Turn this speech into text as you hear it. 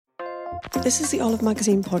This is the Olive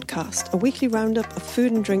Magazine podcast, a weekly roundup of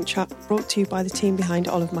food and drink chat brought to you by the team behind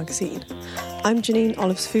Olive Magazine. I'm Janine,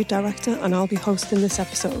 Olive's food director, and I'll be hosting this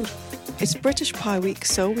episode. It's British Pie Week,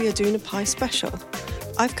 so we are doing a pie special.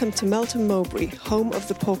 I've come to Melton Mowbray, home of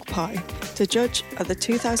the pork pie, to judge at the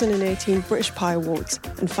 2018 British Pie Awards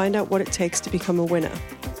and find out what it takes to become a winner.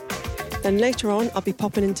 Then later on, I'll be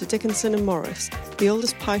popping into Dickinson and Morris, the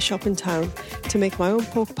oldest pie shop in town, to make my own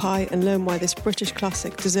pork pie and learn why this British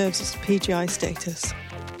classic deserves its PGI status.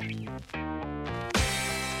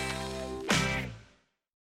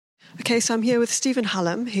 Okay, so I'm here with Stephen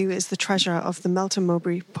Hallam, who is the treasurer of the Melton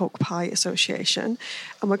Mowbray Pork Pie Association,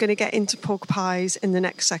 and we're going to get into pork pies in the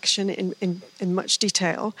next section in much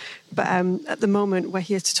detail. But at the moment, we're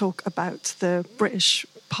here to talk about the British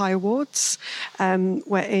Pie Awards.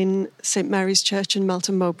 We're in St Mary's Church in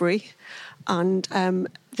Melton Mowbray, and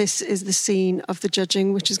this is the scene of the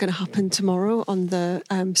judging, which is going to happen tomorrow on the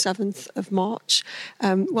 7th of March.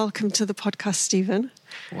 Welcome to the podcast, Stephen.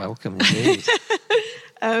 Welcome indeed.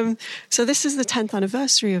 So this is the 10th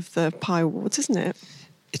anniversary of the Pie Awards, isn't it?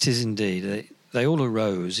 It is indeed. They all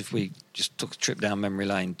arose, if we just took a trip down memory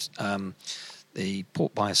lane, the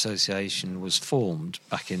Pork Pie Association was formed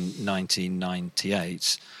back in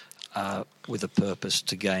 1998 with a purpose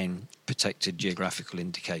to gain protected geographical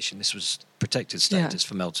indication. This was protected status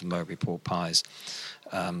for Melton Mowbray pork pies.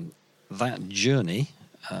 That journey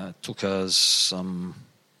took us some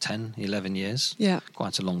 10, 11 years,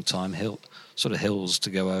 quite a long time, sort of hills to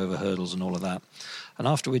go over, hurdles and all of that. And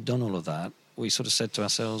after we'd done all of that, we sort of said to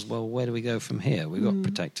ourselves, well, where do we go from here? We've got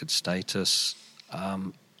protected status.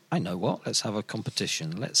 I know what, let's have a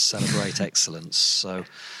competition. Let's celebrate excellence. So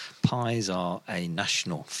pies are a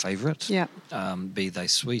national favourite, be they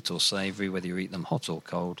sweet or savoury, whether you eat them hot or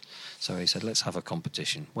cold. So he said, let's have a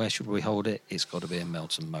competition. Where should we hold it? It's got to be in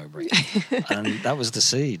Melton Mowbray. And that was the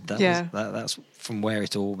seed. That's from where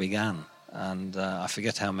it all began. And I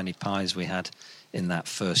forget how many pies we had in that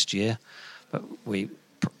first year, but we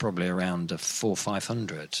probably around 400 or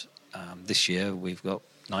 500. This year we've got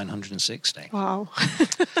 960. Wow.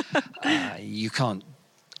 You can't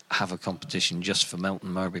have a competition just for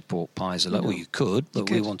Melton Mowbray pork pies alone. Well, you could, but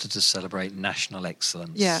we wanted to celebrate national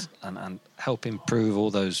excellence and help improve all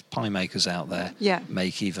those pie makers out there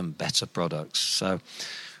make even better products. So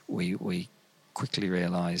we quickly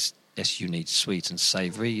realised, yes, you need sweet and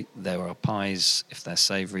savoury. There are pies, if they're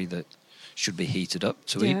savoury, that should be heated up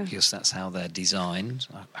to eat because that's how they're designed.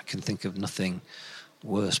 I can think of nothing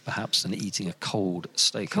worse perhaps than eating a cold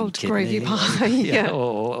steak and kidney. Gravy pie.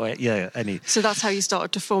 Or any. So that's how you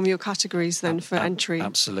started to form your categories then for entry?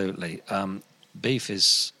 Absolutely. Beef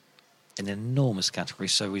is an enormous category,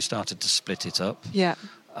 so we started to split it up.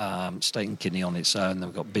 Steak and kidney on its own, then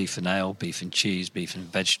we've got beef and ale, beef and cheese, beef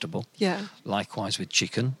and vegetable. Likewise with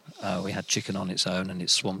chicken. We had chicken on its own and it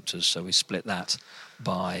swamped us, so we split that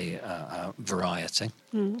by variety.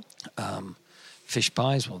 Fish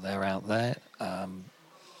pies, well, they're out there.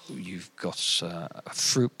 You've got a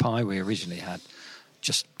fruit pie. We originally had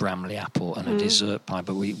just Bramley apple and a dessert pie,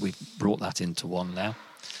 but we brought that into one now.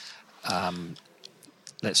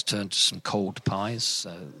 Let's turn to some cold pies.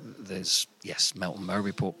 There's, Melton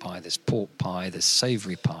Mowbray pork pie, there's pork pie, there's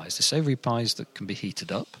savoury pies. There's savoury pies that can be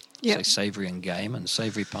heated up, say savoury and game, and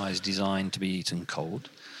savoury pies designed to be eaten cold.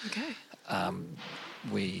 Okay.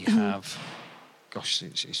 We have,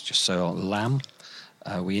 it's just so lamb.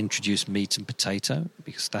 We introduced meat and potato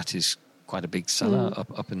because that is quite a big seller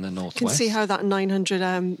up in the northwest. You can see how that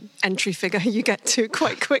 900 entry figure you get to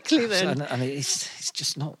quite quickly then. And it's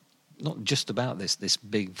just not just about this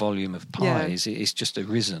big volume of pies. It's just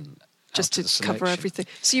arisen just to cover everything.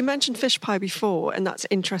 So you mentioned fish pie before, and that's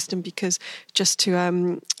interesting because just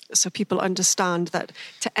to so people understand that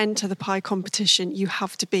to enter the pie competition, you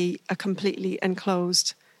have to be a completely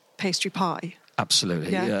enclosed pastry pie.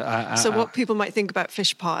 Absolutely. So what people might think about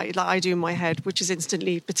fish pie, like I do in my head, which is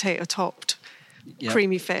instantly potato topped,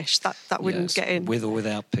 creamy fish, that wouldn't get in. With or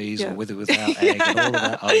without peas or with or without egg and all of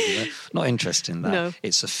that argument. Not interested in that. No.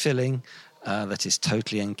 It's a filling that is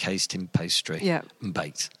totally encased in pastry and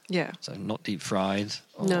baked. So not deep fried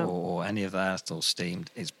or any of that or steamed,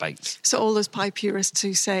 it's baked. So all those pie purists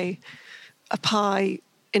who say a pie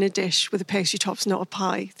in a dish with a pastry top's not a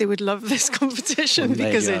pie, they would love this competition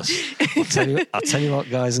because I'll tell you what,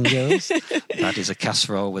 guys and girls, that is a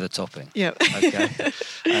casserole with a topping. Okay.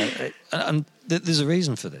 And there's a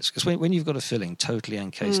reason for this, because when you've got a filling totally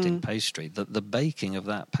encased in pastry, the baking of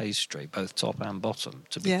that pastry, both top and bottom,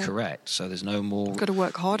 to be correct, so there's no more... You've got to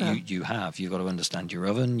work harder. You've got to understand your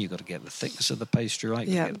oven, you've got to get the thickness of the pastry right,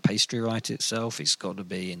 you've got to get the pastry right itself, it's got to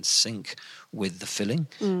be in sync with the filling,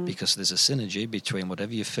 because there's a synergy between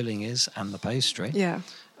whatever your filling is and the pastry. Yeah.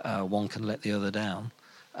 One can let the other down,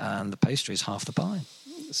 and the pastry is half the pie.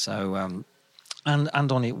 So... And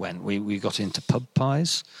on it went. We got into pub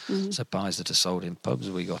pies, so pies that are sold in pubs.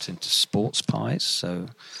 We got into sports pies, so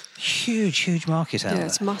huge market out there. Yeah,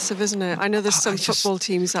 it's massive, isn't it? I know there's some football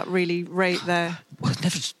teams that really rate their... Well,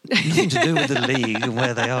 it's nothing to do with the league and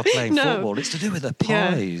where they are playing football. It's to do with the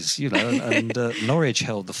pies, you know. And Norwich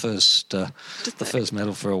held the first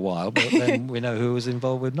medal for a while, but then we know who was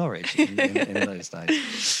involved with Norwich in those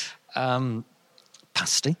days.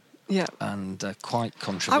 Pasty. Yeah, and quite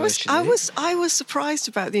controversially. I was surprised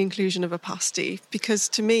about the inclusion of a pasty, because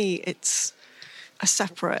to me it's a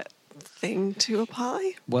separate thing to a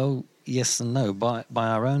pie. Well, yes and no. By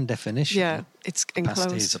our own definition, it's enclosed.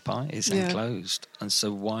 Pasty is a pie. It's enclosed, and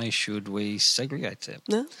so why should we segregate it?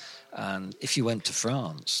 No. And if you went to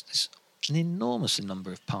France, there's an enormous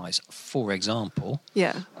number of pies. For example,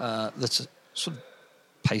 that's a sort of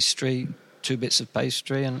pastry. 2 bits of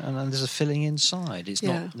pastry and there's a filling inside. It's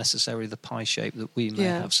not necessarily the pie shape that we may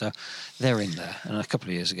have. So they're in there. And a couple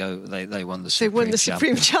of years ago, they won the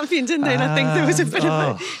Supreme Champion, didn't they? And I think there was a bit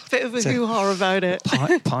of a hoo-ha about it.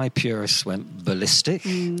 Pie purists went ballistic.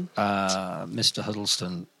 Mr.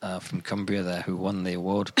 Huddleston from Cumbria there, who won the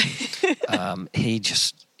award,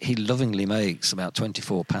 he lovingly makes about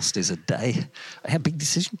 24 pasties a day. I had a big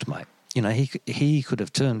decision to make. You know, he could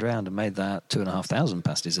have turned around and made that 2,500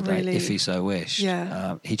 pasties a day if he so wished.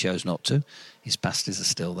 Yeah. He chose not to. His pasties are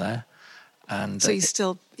still there, and so he's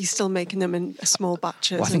still making them in small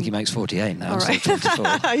batches. Well, I think he makes 48 now. Right. So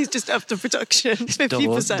 24. He's just up to production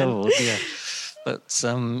 50%. Doubled, yeah. But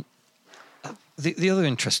the other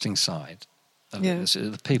interesting side of it is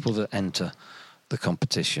the people that enter the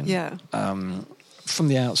competition. Yeah. From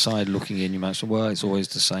the outside looking in, you might say, well, it's always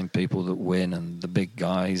the same people that win and the big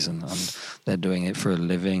guys and they're doing it for a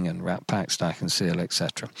living and Rat Pack, Stack and Seal,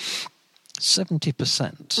 etc.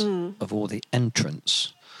 70% of all the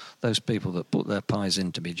entrants, those people that put their pies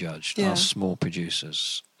in to be judged, are small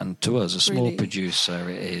producers. And to us, a small producer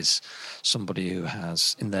is somebody who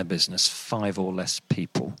has, in their business, 5 or less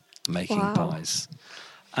people making pies.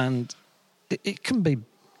 And it can be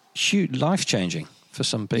huge, life-changing for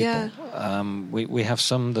some people. Yeah. We have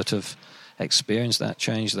some that have experienced that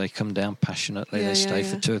change. They come down passionately. They stay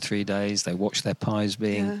for 2 or 3 days. They watch their pies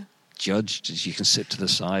being judged. As you can sit to the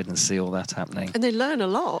side and see all that happening. And they learn a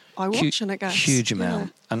lot by watching, I guess. Huge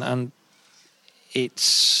amount. And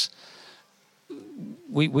it's...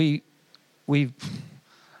 We I'm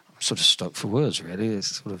sort of stuck for words, really.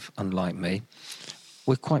 It's sort of unlike me.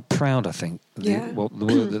 We're quite proud, I think, the work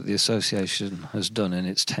that the association has done in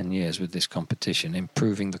its 10 years with this competition,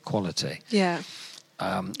 improving the quality,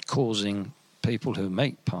 causing people who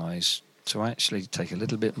make pies to actually take a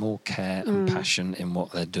little bit more care and passion in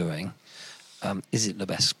what they're doing. Is it the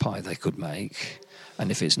best pie they could make? And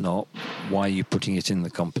if it's not, why are you putting it in the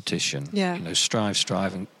competition? Yeah. You know, strive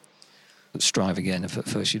again if at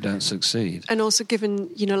first you don't succeed. And also given,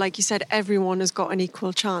 you know, like you said, everyone has got an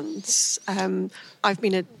equal chance. I've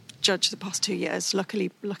been a judge the past 2 years, luckily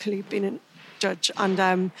been a judge,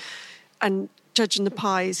 and judging the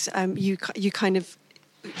pies, you kind of,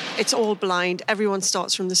 it's all blind. Everyone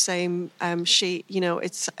starts from the same sheet. You know,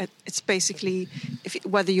 it's basically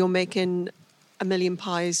whether you're making 1 million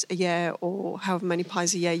pies a year or however many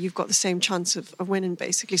pies a year, you've got the same chance of winning,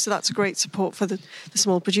 basically. So that's a great support for the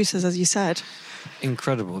small producers, as you said.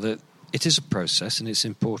 Incredible. That it is a process, and it's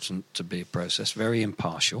important to be a process, very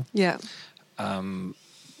impartial. Yeah.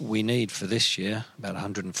 We need, for this year, about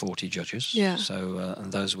 140 judges. Yeah. So,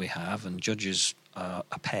 and those we have, and judges are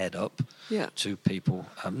paired up to people,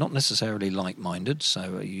 not necessarily like-minded,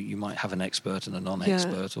 so you might have an expert and a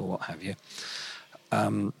non-expert or what have you.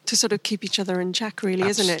 To sort of keep each other in check, really,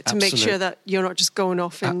 isn't it? To make sure that you're not just going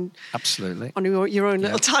off on your own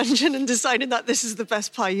little tangent and deciding that this is the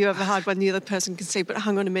best pie you ever had, when the other person can say, but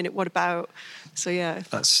hang on a minute, what about? So,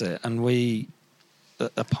 that's it. And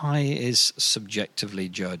a pie is subjectively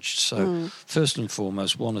judged. So first and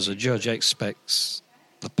foremost, one as a judge expects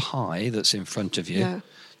the pie that's in front of you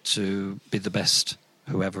to be the best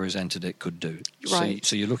whoever has entered it could do. Right.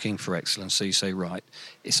 So you're looking for excellence. So you say, right,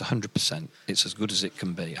 it's 100%. It's as good as it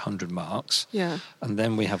can be, 100 marks. Yeah. And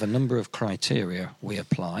then we have a number of criteria we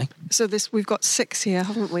apply. So we've got 6 here,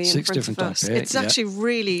 haven't we? 6 different types. It's actually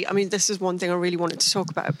really, I mean, this is one thing I really wanted to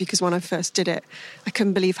talk about, because when I first did it, I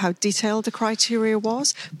couldn't believe how detailed the criteria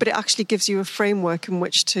was, but it actually gives you a framework in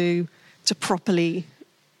which to properly,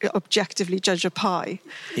 objectively judge a pie.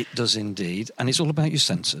 It does indeed. And it's all about your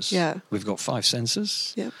senses. Yeah. We've got 5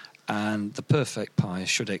 senses. Yeah. And the perfect pie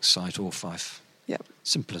should excite all 5. Yeah.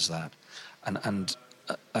 Simple as that. And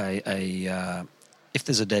if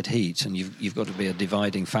there's a dead heat and you've got to be a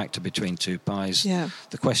dividing factor between 2 pies,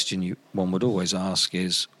 the question one would always ask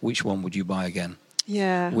is, which one would you buy again?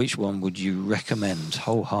 Yeah. Which one would you recommend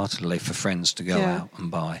wholeheartedly for friends to go out and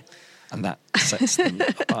buy? And that sets them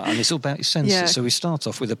apart. And it's all about your senses. Yeah. So we start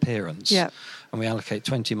off with appearance. Yeah. And we allocate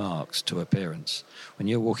 20 marks to appearance. When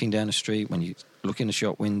you're walking down the street, when you look in a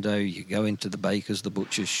shop window, you go into the baker's, the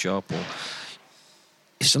butcher's shop, or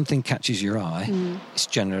if something catches your eye, it's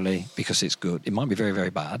generally because it's good. It might be very, very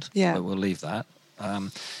bad, but we'll leave that.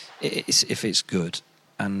 If it's good,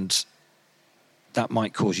 and that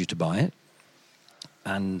might cause you to buy it.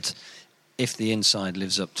 And if the inside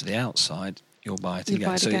lives up to the outside, you'll buy it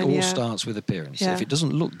again. So it all starts with appearance. Yeah. If it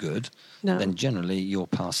doesn't look good, then generally you'll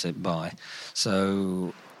pass it by.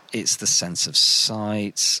 So it's the sense of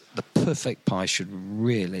sight. The perfect pie should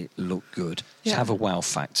really look good. Should have a wow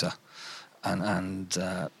factor. And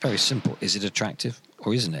very simple. Is it attractive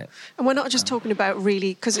or isn't it? And we're not just talking about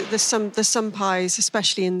really, because there's some pies,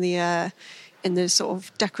 especially in the sort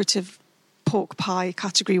of decorative pork pie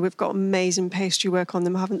category, we've got amazing pastry work on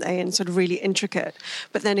them, haven't they? And sort of really intricate.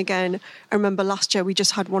 But then again, I remember last year we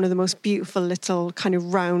just had one of the most beautiful little kind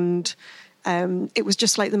of round, it was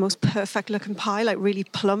just like the most perfect looking pie, like really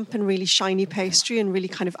plump and really shiny pastry and really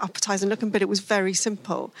kind of appetizing looking, but it was very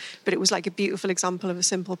simple. But it was like a beautiful example of a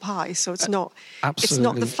simple pie. So it's not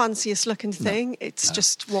the fanciest looking thing. It's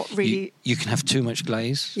just what really... You can have too much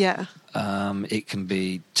glaze. Yeah. It can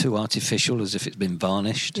be too artificial, as if it's been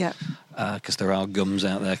varnished. Yeah. Because there are gums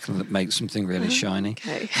out there can make something really shiny.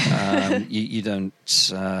 Okay. You don't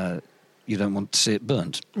want to see it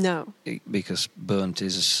burnt. No. Because burnt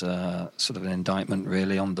is sort of an indictment,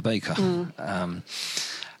 really, on the baker.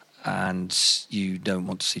 And you don't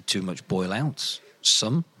want to see too much boil out.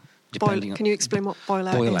 Can you explain what boil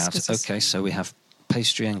out is? Boil out. Okay, so we have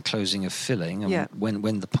pastry enclosing a filling, and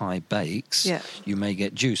when the pie bakes, you may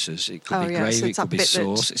get juices. It could be gravy, it could be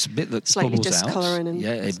sauce. It's a bit that bubbles out.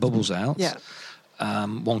 It bubbles out. Yeah.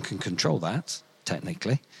 One can control that,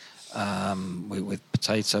 technically, with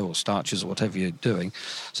potato or starches or whatever you're doing.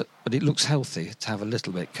 But it looks healthy to have a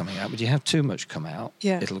little bit coming out. But you have too much come out,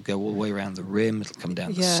 it'll go all the way around the rim, it'll come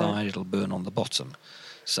down the side, it'll burn on the bottom.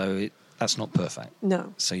 So that's not perfect.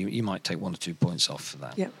 No. So you might take 1 or 2 points off for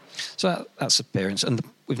that. Yeah. So that's appearance. And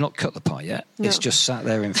we've not cut the pie yet. No. It's just sat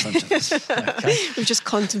there in front of us. Okay? We've just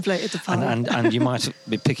contemplated the pie. And you might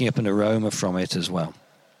be picking up an aroma from it as well.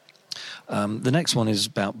 The next one is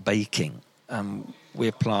about baking. We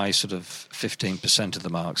apply sort of 15% of the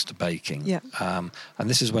marks to baking. Yeah. And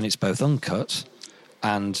this is when it's both uncut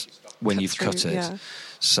and when you've cut it. Yeah.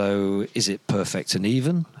 So is it perfect and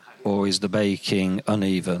even? Or is the baking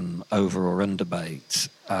uneven, over or under-baked?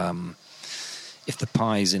 If the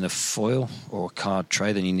pie is in a foil or a card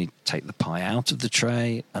tray, then you need to take the pie out of the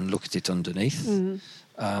tray and look at it underneath.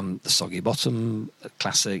 The soggy bottom,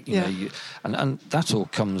 classic, and that all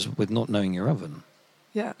comes with not knowing your oven.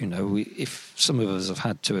 Yeah. If some of us have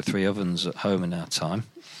had 2 or 3 ovens at home in our time.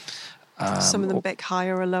 Some of them bake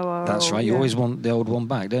higher or lower. That's right. You always want the old one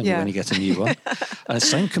back, don't you, when you get a new one? And it's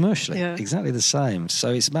the same commercially. Yeah. Exactly the same.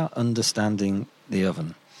 So it's about understanding the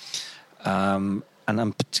oven. And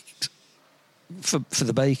for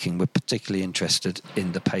the baking, we're particularly interested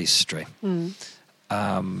in the pastry.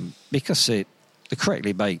 Because the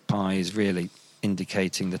correctly baked pie is really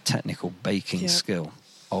indicating the technical baking skill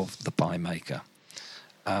of the pie maker.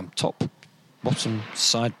 Top, bottom,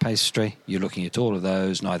 side pastry, you're looking at all of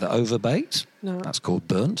those, neither overbaked, that's called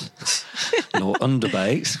burnt, nor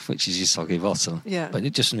underbaked, which is your soggy bottom. Yeah. But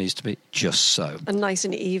it just needs to be just so. And nice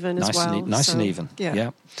and even as well. Nice and even,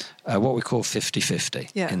 what we call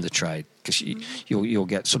 50-50 in the trade, because you'll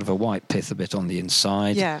get sort of a white pith a bit on the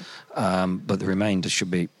inside, but the remainder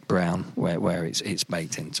should be brown where it's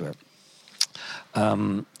baked into it.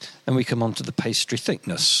 Then we come on to the pastry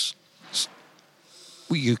thickness.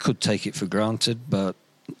 You could take it for granted, but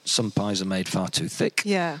some pies are made far too thick.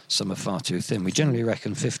 Yeah. Some are far too thin. We generally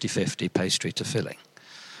reckon 50-50 pastry to filling.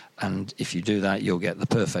 And if you do that, you'll get the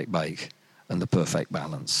perfect bake and the perfect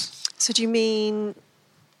balance. So do you mean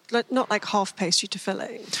not like half pastry to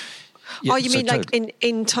filling. Yeah, Oh, you so mean like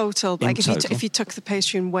in total? Like if you took the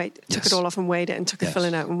pastry and took it all off and weighed it, and took the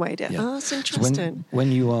filling out and weighed it. Yeah. Oh, that's interesting. So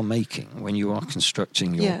when you are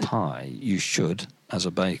constructing your pie, you should, as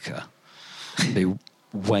a baker, be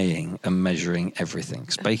weighing and measuring everything.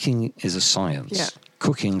 Because baking is a science. Yeah.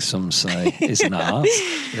 Cooking, some say, is an art.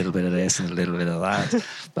 A little bit of this and a little bit of that.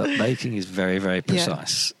 But baking is very, very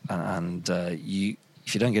precise. Yeah. And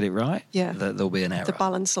if you don't get it right, there'll be an error. The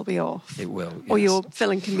balance will be off. It will. Yes. Or your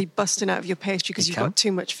filling can be busting out of your pastry because you've got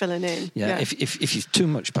too much filling in. Yeah. If you've too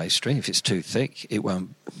much pastry, if it's too thick, it won't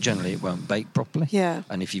bake properly. Yeah.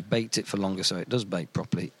 And if you've baked it for longer so it does bake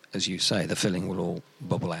properly, as you say, the filling will all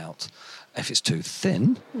bubble out. If it's too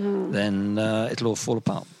thin, then it'll all fall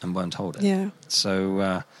apart and won't hold it. Yeah.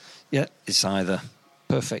 So, it's either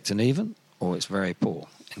perfect and even, or it's very poor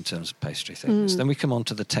in terms of pastry thickness. Then we come on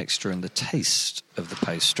to the texture and the taste of the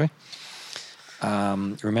pastry.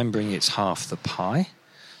 Remembering it's half the pie,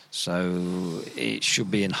 so it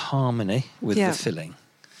should be in harmony with the filling.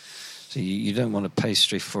 So you don't want a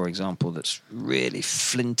pastry, for example, that's really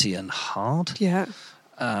flinty and hard,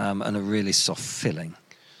 and a really soft filling.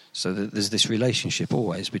 So there's this relationship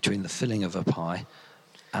always between the filling of a pie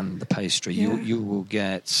and the pastry. You will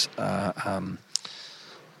get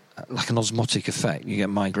like an osmotic effect. You get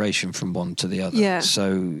migration from one to the other. Yeah.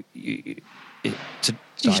 So you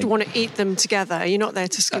should want to eat them together. You're not there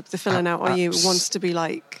to scoop the filling out, are you? It wants to be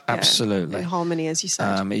like absolutely in harmony, as you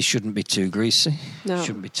said. It shouldn't be too greasy. No. It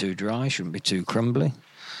shouldn't be too dry. It shouldn't be too crumbly.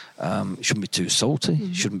 It shouldn't be too salty.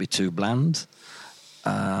 It shouldn't be too bland.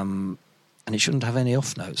 And it shouldn't have any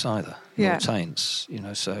off notes either, nor taints.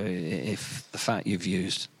 So if the fat you've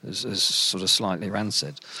used is sort of slightly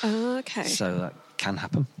rancid, okay, so that can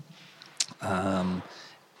happen.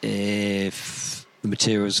 If the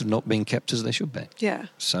materials have not been kept as they should be,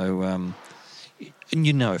 So, and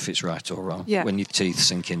if it's right or wrong when your teeth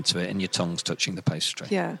sink into it and your tongue's touching the pastry.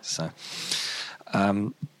 Yeah. So,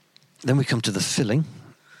 then we come to the filling.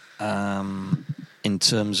 In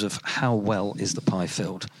terms of how well is the pie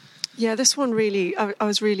filled. Yeah, this one really, I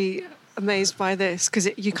was really amazed by this because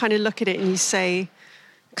you kind of look at it and you say,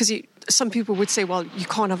 because some people would say, well, you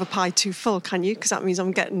can't have a pie too full, can you? Because that means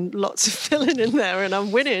I'm getting lots of filling in there and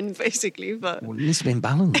I'm winning, basically. But it needs to be in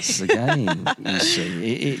balance again, you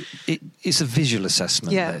see. It's a visual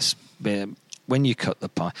assessment, this. When you cut the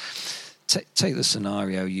pie, take the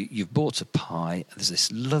scenario, you've bought a pie, there's this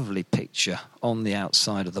lovely picture on the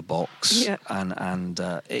outside of the box, and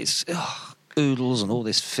it's oodles and all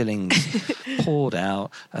this filling poured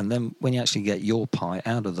out, and then when you actually get your pie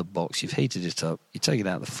out of the box, you've heated it up, you take it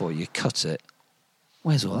out of the foil, you cut it.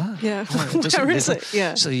 Where's all that? Yeah, where is it?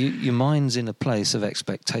 Yeah. So your mind's in a place of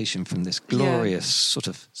expectation from this glorious sort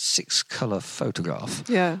of 6-colour photograph.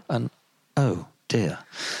 Yeah. And, oh, dear.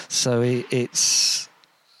 So it's...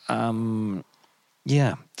 does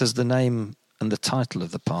the name and the title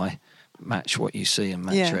of the pie match what you see and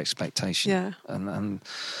match your expectation? Yeah. And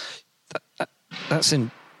that's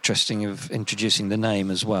interesting of introducing the name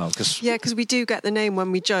as well. Because we do get the name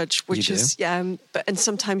when we judge, which is, and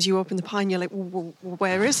sometimes you open the pie and you're like, well,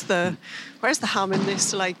 where's the ham in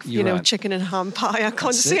this, chicken and ham pie? I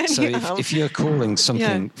can't see any ham. So if you're calling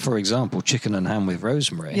something, for example, chicken and ham with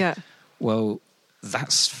rosemary, well,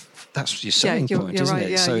 that's your selling point, isn't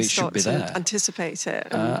it? So it should be there. Anticipate it.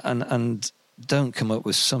 And don't come up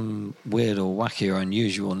with some weird or wacky or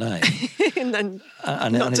unusual name. and then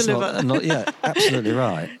not deliver. Absolutely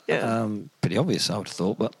right. Yeah. Pretty obvious, I would have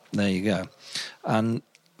thought, but there you go. And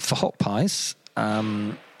for hot pies,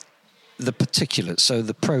 the particulate, so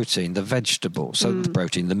the protein, the vegetable, the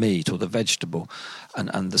protein, the meat or the vegetable,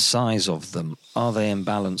 and the size of them, are they in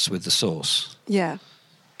balance with the sauce? Yeah.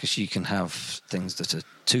 Because you can have things that are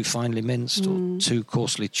too finely minced or too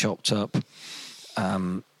coarsely chopped up.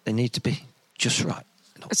 They need to be just right.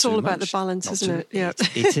 It's all about the balance, isn't it? Yeah,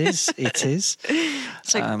 it is. It's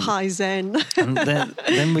like pie zen. And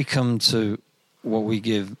then we come to what we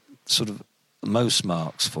give sort of most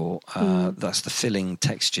marks for. That's the filling,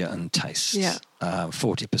 texture, and taste.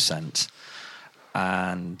 40%,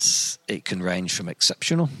 and it can range from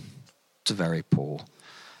exceptional to very poor.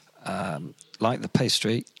 Like the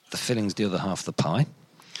pastry, the filling's the other half of the pie.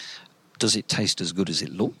 Does it taste as good as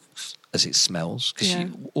it looks, as it smells?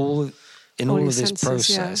 Because all of this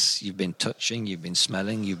process, you've been touching, you've been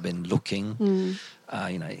smelling, you've been looking.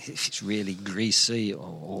 If it's really greasy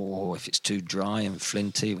or if it's too dry and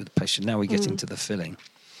flinty with the pastry. Now we get into the filling.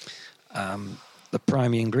 The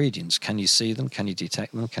primary ingredients, can you see them? Can you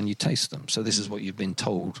detect them? Can you taste them? So this is what you've been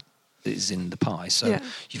told is in the pie. So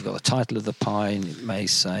you've got the title of the pie, and it may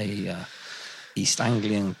say East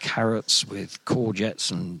Anglian carrots with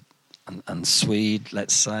courgettes and and Swede,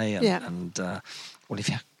 let's say, and well, if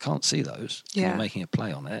you can't see those, and you're making a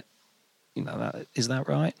play on it, is that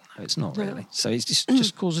right? No, it's not really. So it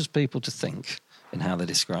just causes people to think in how they're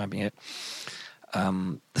describing it.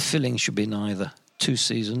 The filling should be neither too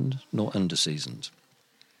seasoned nor under-seasoned.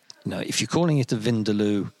 If you're calling it a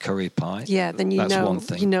Vindaloo curry pie, then that's one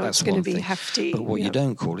thing. It's going to be hefty. But what you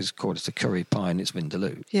don't call it a curry pie, and it's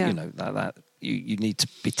Vindaloo. Yeah. That you need to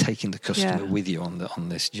be taking the customer with you on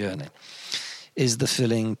this journey. Is the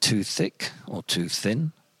filling too thick or too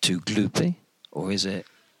thin, too gloopy, or is it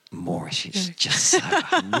moorish? It's just so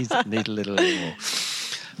need a little more.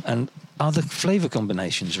 And are the flavour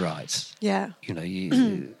combinations right? Yeah.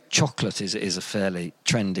 Chocolate is a fairly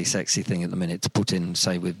trendy, sexy thing at the minute to put in,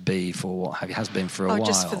 say, with beef or what have you. Has been for a while.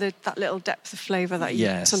 Just for that little depth of flavour that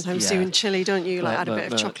you sometimes do in chili, don't you? Add a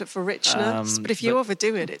bit of chocolate for richness. But if you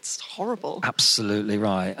overdo it, it's horrible. Absolutely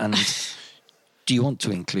right. And do you want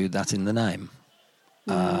to include that in the name?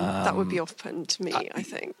 That would be off-putting to me, I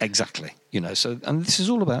think. Exactly. And this is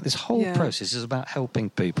all about, this whole process is about helping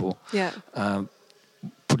people. Yeah.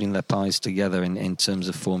 Putting their pies together in terms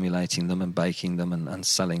of formulating them and baking them and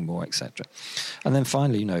selling more, etc. And then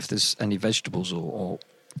finally, if there's any vegetables or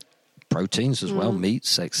proteins as well,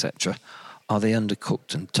 meats, etc., are they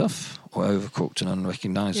undercooked and tough or overcooked and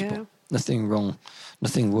unrecognisable? Yeah.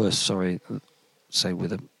 Nothing worse, say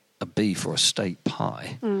with a beef or a steak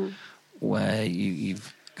pie, where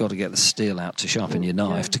you've got to get the steel out to sharpen your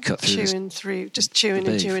knife to cut through chewing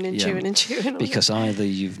and chewing. Because either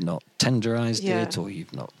you've not tenderised it, or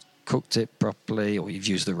you've not cooked it properly, or you've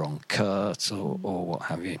used the wrong cut, or what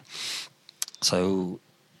have you. So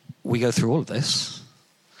we go through all of this,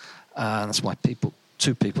 and that's why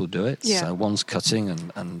two people do it. Yeah. So one's cutting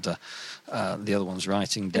and the other one's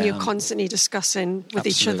writing down. And you're constantly discussing with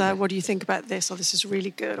each other, what do you think about this? Or this is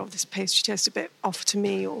really good, or this pastry tastes a bit off to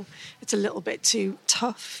me, or it's a little bit too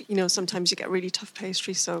tough. Sometimes you get really tough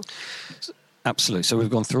pastry. So absolutely. So we've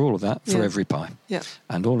gone through all of that for every pie. Yeah.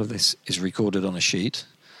 And all of this is recorded on a sheet,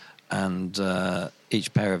 and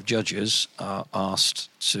each pair of judges are asked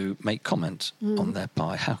to make comment on their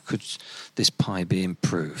pie. How could this pie be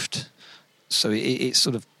improved? So it's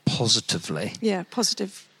sort of positively. Yeah,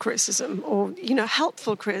 positive criticism, or,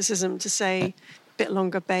 helpful criticism to say a bit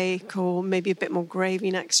longer bake, or maybe a bit more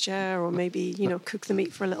gravy next year, or maybe, cook the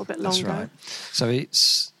meat for a little bit longer. That's right. So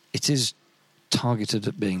it is targeted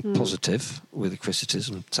at being positive with the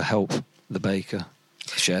criticism to help the baker,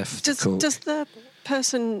 the chef, the cook.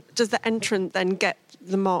 Does the entrant then get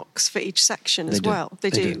the marks for each section as well? They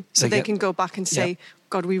do. So they can go back and say,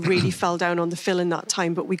 God, we really fell down on the filling that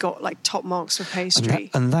time, but we got top marks for pastry.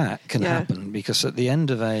 And that can happen because at the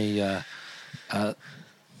end of the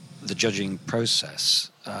judging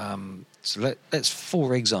process, so let's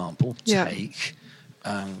for example take,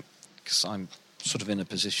 because I'm sort of in a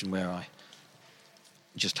position where I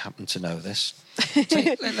just happen to know this.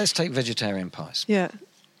 Let's take vegetarian pies. Yeah.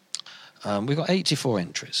 We've got 84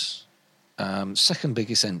 entries. Second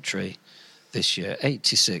biggest entry this year,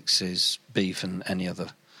 86 is beef and any other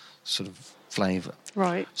sort of flavour.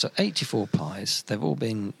 Right. So 84 pies, they've all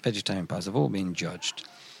been vegetarian pies, they've all been judged,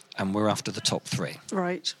 and we're after the top three.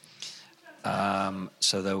 Right.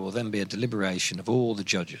 So there will then be a deliberation of all the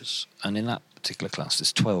judges, and in that particular class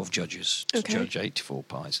there's 12 judges to judge 84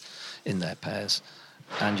 pies in their pairs,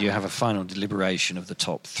 and you have a final deliberation of the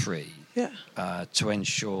top three to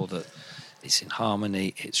ensure that it's in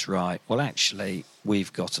harmony, it's right. Well, actually,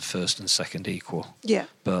 we've got a first and second equal. Yeah.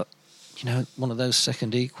 But, one of those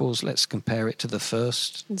second equals, let's compare it to the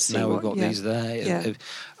first. Now we've got these there. Yeah.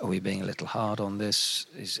 Are we being a little hard on this?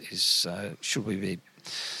 Should we be...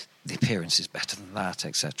 The appearance is better than that,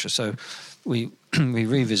 etc. So we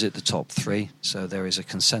revisit the top three. So there is a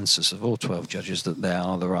consensus of all 12 judges that they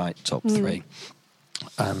are the right top three.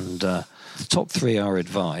 And the top three are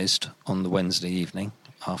advised on the Wednesday evening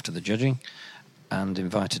after the judging and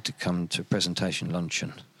invited to come to a presentation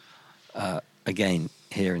luncheon, again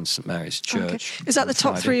here in St Mary's Church. Okay. Is that the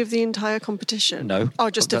top three of the entire competition? No.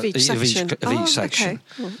 Oh, just of each section? Of each section.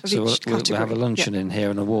 Okay. Well, we'll have a luncheon in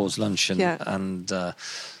here, an awards luncheon, and the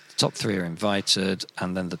top three are invited,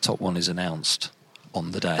 and then the top one is announced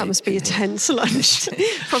on the day. That must be a tense lunch.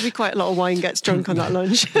 Probably quite a lot of wine gets drunk on that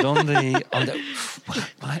lunch. But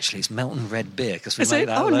well, actually, it's Melton red beer because we make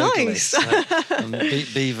that locally. Nice. So,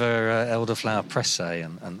 Beaver elderflower pressé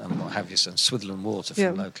and what have you, and Switherland water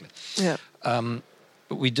from locally. Yeah.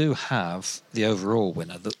 But we do have the overall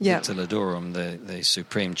winner, the Tiladorum, the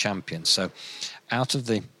supreme champion. So, out of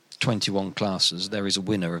the 21 classes, there is a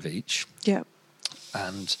winner of each. Yeah.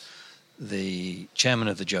 And the chairman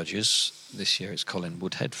of the judges this year is Colin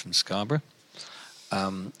Woodhead from Scarborough.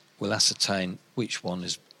 will ascertain which one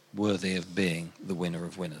is worthy of being the winner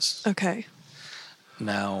of winners. Okay.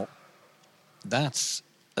 Now, that's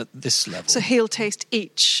at this level. So he'll taste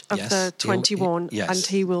each of Yes, the 21 yes. and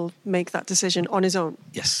he will make that decision on his own.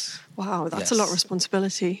 Yes. Wow, that's Yes. a lot of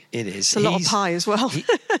responsibility. It is. It's a lot of pie as well.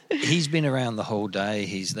 He's been around the whole day.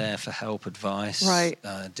 He's there for help, advice, Right.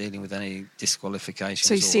 Dealing with any disqualifications.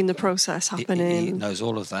 So he's seen the process happening. He knows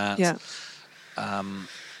all of that. Yeah.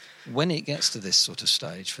 When it gets to this sort of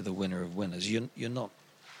stage for the winner of winners, you're not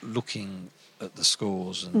looking at the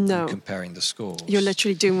scores and comparing the scores. You're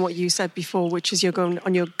literally doing what you said before, which is you're going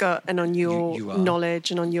on your gut and on your You are.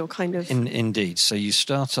 knowledge and on your kind of... Indeed. So you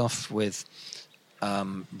start off with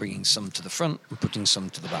bringing some to the front and putting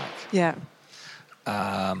some to the back. Yeah.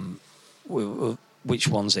 Which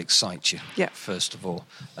ones excite you, Yeah. first of all.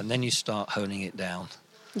 And then you start honing it down.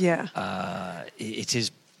 Yeah. It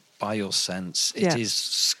is by your sense. It is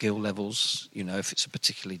skill levels. You know, if it's a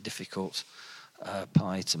particularly difficult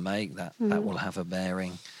pie to make, that will have a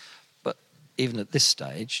bearing. But even at this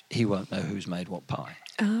stage, he won't know who's made what pie.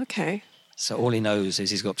 Oh, okay. So all he knows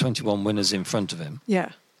is he's got 21 winners in front of him. Yeah.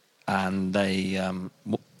 And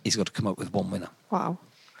he's got to come up with one winner. Wow.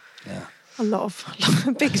 Yeah.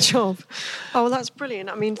 A big job. Oh, well, that's brilliant.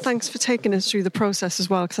 I mean, thanks for taking us through the process as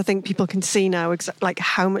well, because I think people can see now like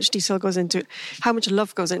how much detail goes into it, how much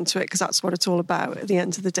love goes into it, because that's what it's all about at the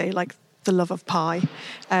end of the day, like the love of pie.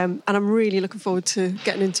 And I'm really looking forward to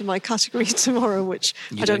getting into my category tomorrow, which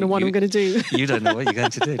I don't know what I'm going to do. You don't know what you're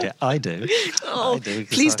going to do, do you? I do. Oh, I do,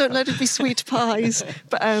 please don't let it be sweet pies.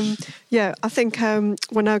 But yeah, I think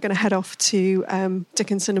we're now going to head off to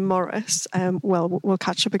Dickinson and Morris. Well, we'll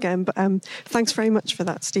catch up again. But thanks very much for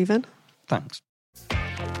that, Stephen. Thanks.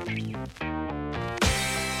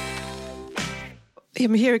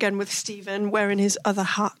 I'm here again with Stephen wearing his other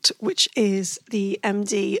hat, which is the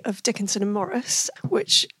MD of Dickinson and Morris,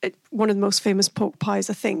 which is one of the most famous pork pies,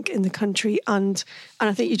 I think, in the country. And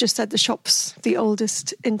I think you just said the shop's the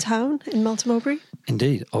oldest in town, in Melton Mowbray.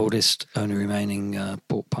 Indeed, oldest only remaining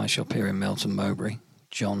pork pie shop here in Melton Mowbray.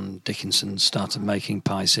 John Dickinson started making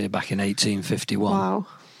pies here back in 1851. Wow.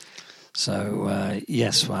 So,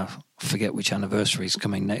 yes, well, I forget which anniversary is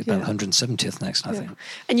coming next, about 170th next, I think.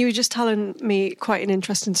 And you were just telling me quite an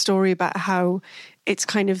interesting story about how it's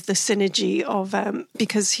kind of the synergy of,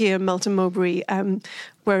 because here in Melton Mowbray,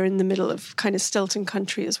 we're in the middle of kind of Stilton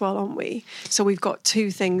country as well, aren't we? So we've got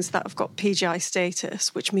two things that have got PGI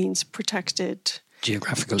status, which means protected...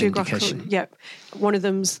 Geographical indication. Yep. One of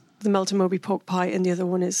them's the Melton Mowbray pork pie and the other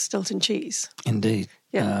one is Stilton cheese. Indeed.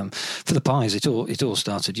 Yeah. For the pies, it all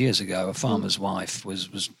started years ago. A farmer's wife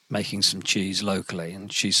was making some cheese locally,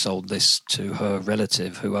 and she sold this to her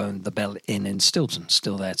relative who owned the Bell Inn in Stilton,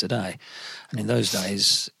 still there today. And in those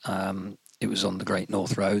days, it was on the Great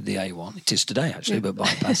North Road, the A1. It is today, actually, but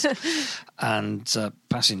bypass. And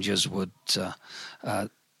passengers would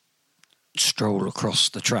stroll across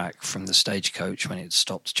the track from the stagecoach when it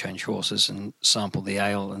stopped to change horses and sample the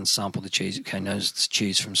ale and sample the cheese. It became known as the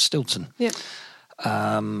cheese from Stilton. Yeah.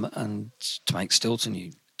 And to make Stilton,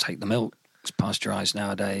 you take the milk. It's pasteurised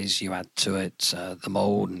nowadays. You add to it the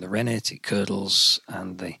mould and the rennet. It curdles,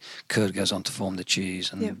 and the curd goes on to form the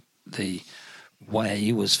cheese. And the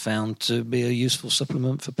whey was found to be a useful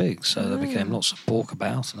supplement for pigs. So there became lots of pork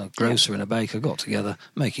about, and a grocer and a baker got together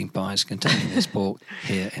making pies containing this pork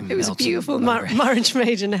here in Melton. It was a beautiful marriage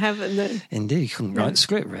made in heaven then. Indeed, you couldn't write the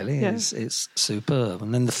script really. Yeah. It's superb.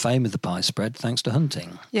 And then the fame of the pie spread thanks to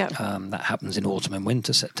hunting. Yeah. That happens in autumn and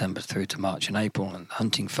winter, September through to March and April, and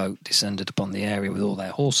hunting folk descended upon the area with all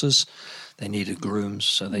their horses. They needed grooms,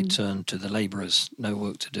 so they turned to the labourers. No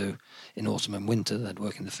work to do in autumn and winter. They'd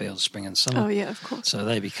work in the fields spring and summer. Oh, yeah, of course. So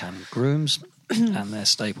they became grooms, and their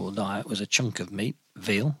staple diet was a chunk of meat,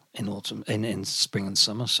 veal in spring and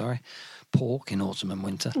summer, pork in autumn and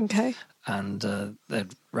winter. Okay. And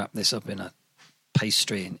they'd wrap this up in a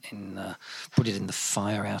pastry put it in the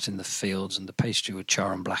fire out in the fields, and the pastry would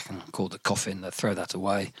char and blacken, called the coffin. They'd throw that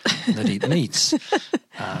away, and they'd eat meats.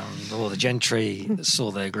 All the gentry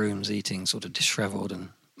saw their grooms eating sort of dishevelled and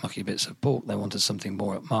mucky bits of pork. They wanted something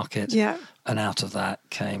more at market. Yeah. And out of that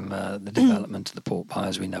came the development of the pork pie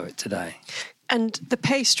as we know it today. And the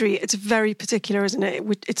pastry, it's very particular, isn't it?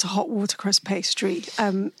 It's a hot watercress pastry,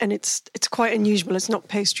 and it's quite unusual. It's not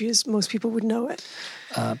pastry as most people would know it.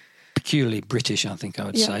 Peculiarly British, I think I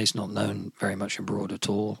would say. It's not known very much abroad at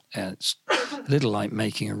all. It's a little like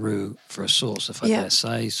making a roux for a sauce, if I dare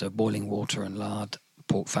say. So boiling water and lard,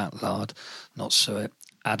 pork fat lard, not suet,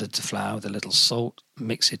 added to flour with a little salt,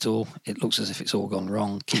 mix it all. It looks as if it's all gone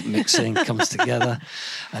wrong. Keep mixing, comes together,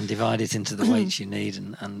 and divide it into the weights you need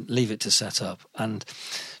and leave it to set up. And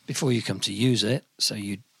before you come to use it, so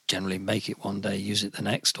you generally make it one day, use it the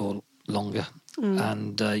next, or longer.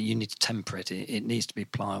 And you need to temper it. It needs to be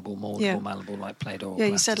pliable, moldable, malleable, like Play-Doh. Yeah,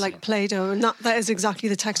 you said like Play-Doh, and that is exactly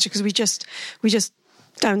the texture, because we just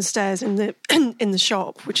downstairs in the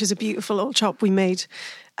shop, which is a beautiful old shop, we made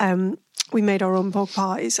our own pork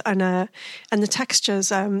pies, and the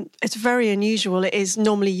textures, it's very unusual. It is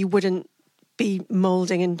normally you wouldn't be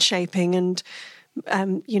moulding and shaping and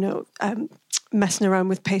messing around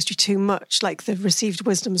with pastry too much. Like, the received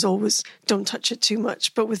wisdom's always don't touch it too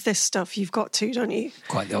much, but with this stuff you've got to, don't you?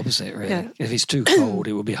 Quite the opposite, really. Yeah. If it's too cold,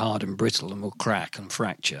 it will be hard and brittle and will crack and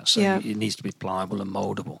fracture. So it needs to be pliable and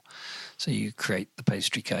mouldable. So you create the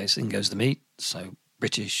pastry case, then goes the meat. So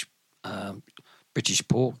British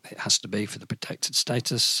pork, it has to be for the protected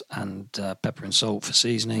status, and pepper and salt for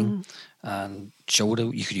seasoning, and shoulder.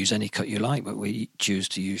 You could use any cut you like, but we choose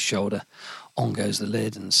to use shoulder. On goes the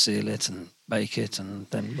lid, and seal it and bake it, and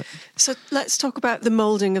then... So let's talk about the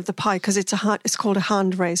moulding of the pie, because it's called a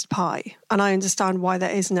hand-raised pie, and I understand why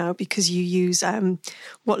that is now, because you use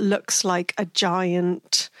what looks like a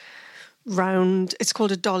giant... round, it's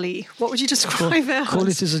called a dolly. What would you describe it as? Call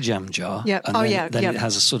it as a jam jar. Yeah. And then it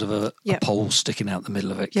has a sort of a pole sticking out the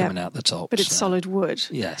middle of it, coming out the top. But it's solid wood.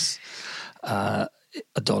 Yes. A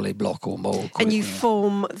dolly block or mould. And you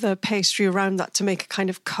form the pastry around that to make a kind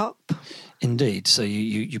of cup. Indeed. So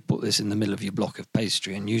you put this in the middle of your block of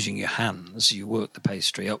pastry, and using your hands, you work the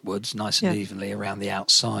pastry upwards nice and evenly around the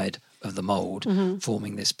outside of the mould,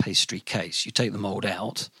 forming this pastry case. You take the mould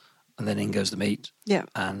out, and then in goes the meat,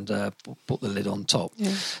 and put the lid on top.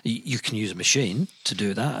 Yeah. You can use a machine to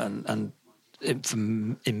do that, and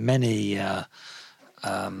in many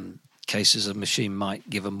cases, a machine might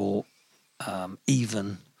give a more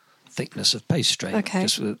even thickness of pastry. Okay.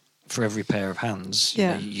 Just for every pair of hands,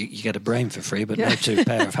 you get a brain for free, but no two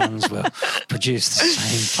pair of hands will produce the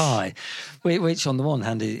same pie, which on the one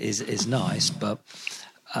hand is nice, but...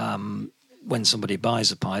 when somebody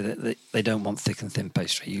buys a pie, they don't want thick and thin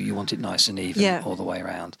pastry. You want it nice and even all the way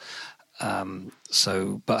around.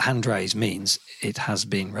 But hand raised means it has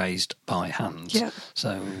been raised by hand. Yeah.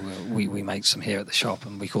 So we make some here at the shop,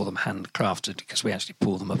 and we call them handcrafted, because we actually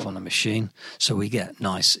pull them up on a machine. So we get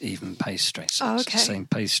nice, even pastry. So it's the same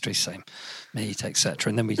pastry, same meat, etc.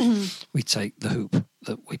 And then we take the hoop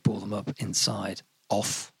that we pull them up inside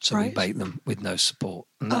off, so we bake them with no support.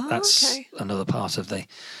 And that's another part of the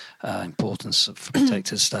importance of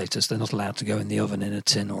protected status. They're not allowed to go in the oven in a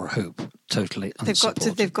tin or a hoop, totally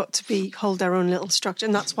unsupported. They've got to hold their own little structure,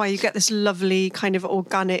 and that's why you get this lovely kind of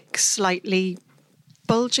organic, slightly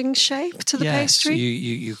bulging shape to the pastry.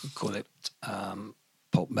 You could call it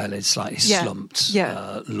pot-bellied, slightly slumped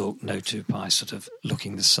look, no two pies sort of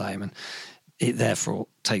looking the same, and it therefore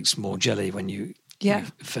takes more jelly when you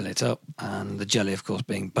fill it up, and the jelly, of course,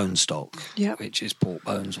 being bone stock, which is pork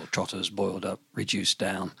bones or trotters boiled up, reduced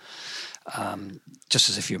down, just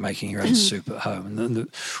as if you're making your own soup at home. And then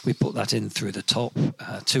we put that in through the top,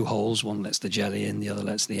 two holes, one lets the jelly in, the other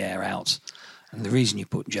lets the air out. And the reason you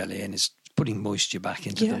put jelly in is putting moisture back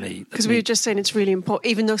into the meat. Because we were just saying it's really important,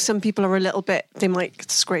 even though some people are a little bit, they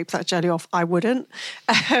might scrape that jelly off, I wouldn't.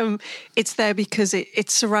 It's there because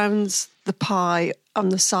it surrounds the pie on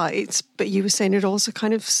the sides, but you were saying it also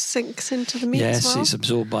kind of sinks into the meat as well? Yes, it's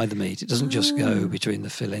absorbed by the meat. It doesn't just go between the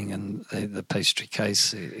filling and the pastry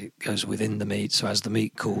case. It goes within the meat, so as the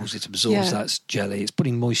meat cools, it absorbs that jelly. It's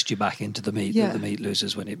putting moisture back into the meat that the meat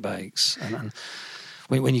loses when it bakes. And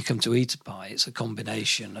when you come to eat a pie, it's a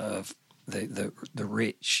combination of the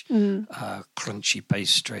rich, crunchy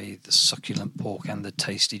pastry, the succulent pork, and the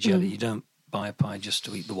tasty jelly. You don't buy a pie just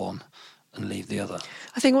to eat the one and leave the other.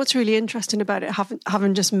 I think what's really interesting about it,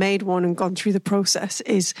 having just made one and gone through the process,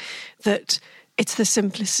 is that it's the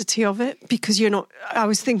simplicity of it, because you're not... I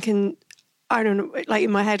was thinking, I don't know, like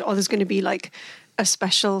in my head, there's going to be like a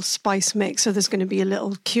special spice mix, or there's going to be a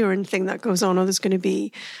little curing thing that goes on, or there's going to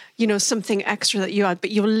be, something extra that you add,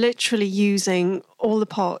 but you're literally using all the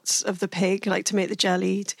parts of the pig, like to make the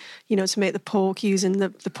jelly, to make the pork, using the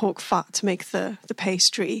pork fat to make the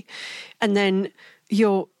pastry, and then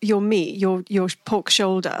your meat, your pork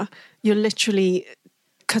shoulder, you're literally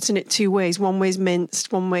cutting it two ways. One way's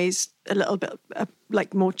minced, one way's a little bit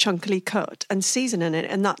like more chunkily cut, and seasoning it,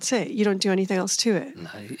 and that's it. You don't do anything else to it. No,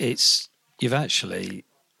 you've actually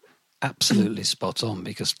absolutely spot on,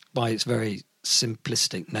 because by its very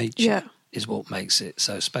simplistic nature is what makes it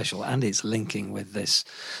so special, and it's linking with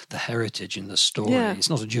the heritage and the story. It's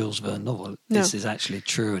not a Jules Verne novel. This is actually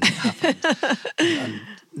true, and it happened. and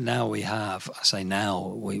now we've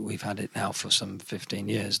had it now for some 15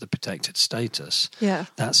 years, the protected status.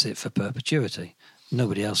 That's it for perpetuity.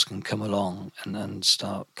 nobody else can come along and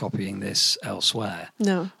start copying this elsewhere.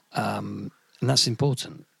 No. And that's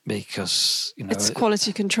important because, it's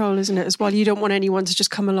quality control, isn't it, as well? You don't want anyone to just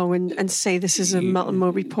come along and say this is a Melton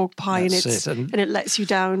Mowbray pork pie and it lets you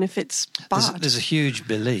down if it's bad. There's a huge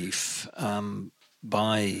belief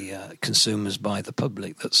by consumers, by the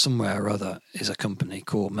public, that somewhere or other is a company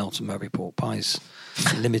called Melton Mowbray Pork Pies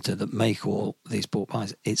Limited that make all these pork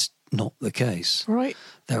pies. It's not the case. Right.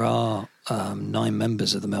 There are 9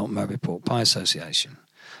 members of the Melton Mowbray Pork Pie Association.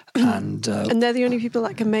 And they're the only people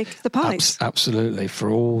that can make the pies? Absolutely.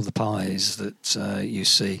 For all the pies that you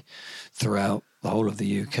see throughout the whole of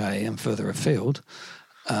the UK and further afield,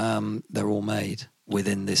 they're all made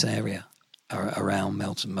within this area around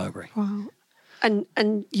Melton Mowbray. Wow.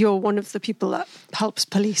 And you're one of the people that helps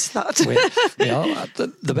police that. We are.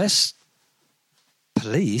 The best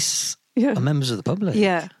police are members of the public,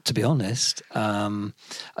 to be honest.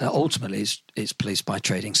 Ultimately, it's policed by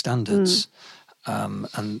trading standards.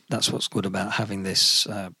 And that's what's good about having this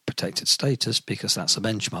protected status, because that's a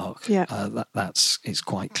benchmark. It's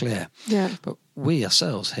quite clear. But we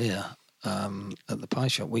ourselves here at the pie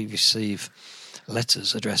shop, we receive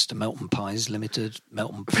letters addressed to Melton Pies Limited,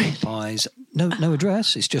 Melton Pork Pies. No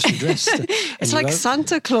address. It's just addressed. It's like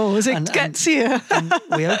Santa Claus. It gets here. And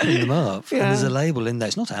we open them up, and there's a label in there.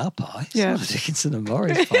 It's not our pie. It's not a Dickinson and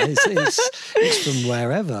Morris pie. It's from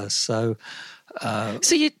wherever. So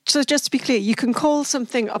just to be clear, you can call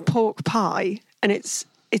something a pork pie, and it's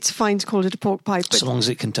fine to call it a pork pie. But so long as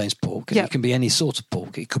it contains pork. And it can be any sort of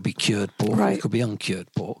pork. It could be cured pork, or it could be uncured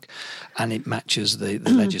pork. And it matches the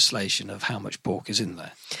legislation of how much pork is in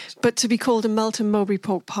there. But to be called a Melton Mowbray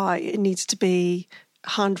pork pie, it needs to be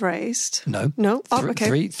hand-raised? No. Oh,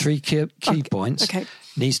 okay. Three key points. Okay.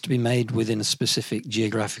 Needs to be made within a specific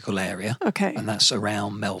geographical area. Okay. And that's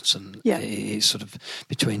around Melton. Yeah. It's sort of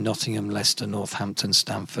between Nottingham, Leicester, Northampton,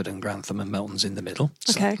 Stamford and Grantham, and Melton's in the middle.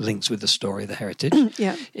 So it links with the story of the heritage.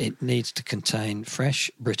 It needs to contain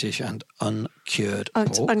fresh, British and uncured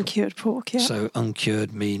pork. Uncured pork, So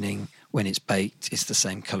uncured meaning when it's baked, it's the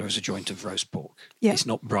same colour as a joint of roast pork. It's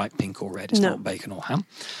not bright pink or red. It's not bacon or ham.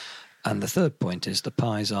 And the third point is the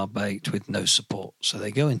pies are baked with no support. So they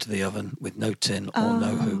go into the oven with no tin or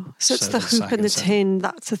no hoop. So it's the hoop and the tin,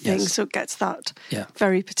 that's the thing. So it gets that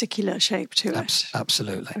very particular shape to it.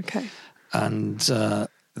 Absolutely. Okay. And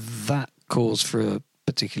that calls for a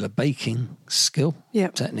particular baking skill,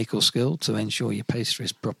 technical skill, to ensure your pastry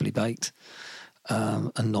is properly baked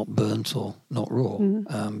and not burnt or not raw,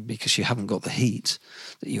 because you haven't got the heat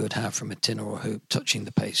that you would have from a tin or a hoop touching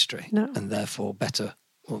the pastry, and therefore better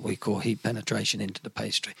what we call heat penetration into the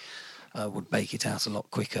pastry would bake it out a lot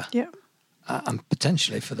quicker. And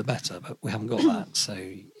potentially for the better, but we haven't got that. So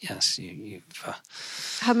yes, you've.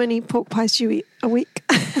 How many pork pies do you eat a week?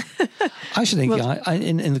 I should think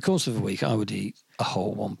in the course of a week I would eat a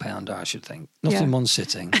whole 1 pounder. I should think, not in one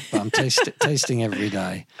sitting, but I'm tasting every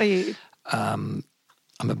day. Are you? I'm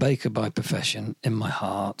a baker by profession, in my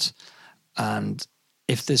heart, and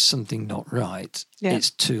if there's something not right,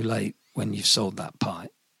 it's too late when you've sold that pie.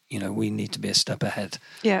 We need to be a step ahead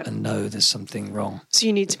and know there's something wrong. So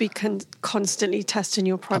you need to be constantly testing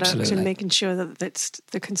your product and making sure that it's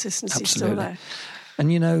the consistency still there.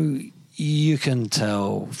 And you can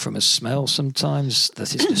tell from a smell sometimes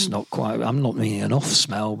that it's just not quite. I'm not meaning an off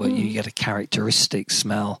smell, but you get a characteristic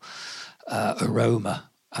smell, aroma.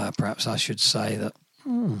 Perhaps I should say that.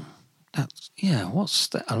 What's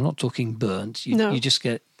that? I'm not talking burnt. You just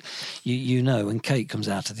get, when cake comes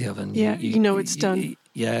out of the oven. You know it's done.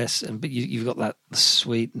 Yes, but you've got the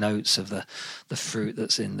sweet notes of the fruit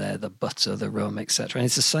that's in there, the butter, the rum, etc. And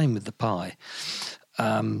it's the same with the pie.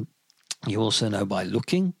 You also know by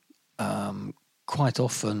looking. Quite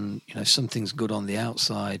often, something's good on the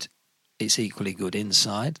outside, it's equally good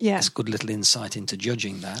inside. It's a good little insight into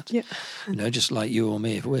judging that. Just like you or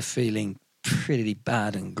me, if we're feeling pretty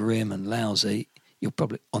bad and grim and lousy, you'll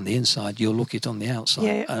probably, on the inside, you'll look it on the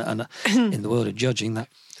outside. And in the world of judging, that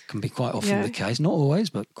can be quite often the case. Not always,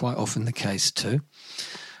 but quite often the case too.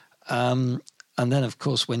 And then, of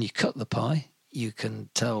course, when you cut the pie, you can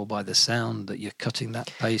tell by the sound that you're cutting that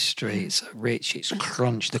pastry. It's rich, it's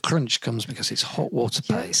crunch. The crunch comes because it's hot water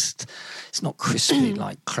paste. It's not crispy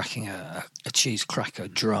like cracking a cheese cracker,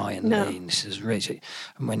 dry and lean. This is rich.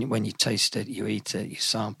 And when you taste it, you eat it, you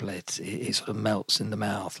sample it, it sort of melts in the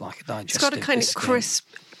mouth like a digestive. It's got a kind of crisp,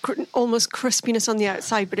 almost crispiness on the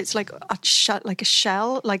outside, but it's like a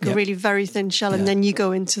shell, like a really very thin shell, and then you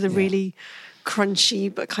go into the really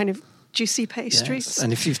crunchy but kind of juicy pastries. Yes.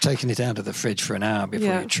 And if you've taken it out of the fridge for an hour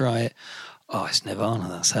before you try it, it's nirvana,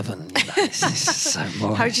 that's heaven. It's so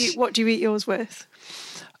moist. What do you eat yours with?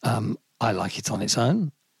 I like it on its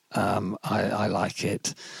own. I like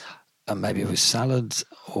it maybe with salad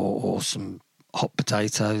or some hot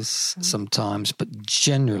potatoes sometimes, but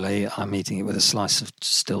generally I'm eating it with a slice of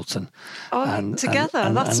Stilton.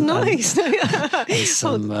 That's nice.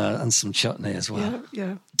 And some chutney as well.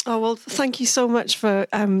 Yeah. Oh, well, thank you so much for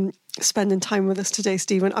spending time with us today,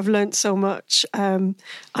 Stephen. I've learned so much, and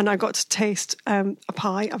I got to taste a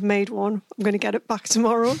pie. I've made one. I'm going to get it back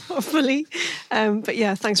tomorrow, hopefully. But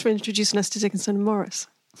yeah, thanks for introducing us to Dickinson and Morris.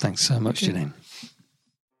 Thanks so much, Janine.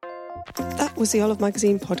 That was the Olive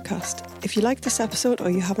Magazine podcast. If you like this episode or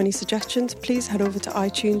you have any suggestions, please head over to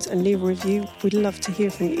iTunes and leave a review. We'd love to hear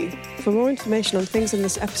from you. For more information on things in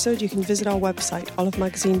this episode, you can visit our website,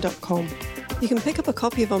 olivemagazine.com. You can pick up a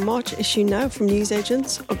copy of our March issue now from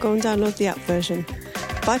newsagents or go and download the app version.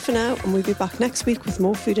 Bye for now, and we'll be back next week with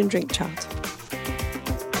more food and drink chat.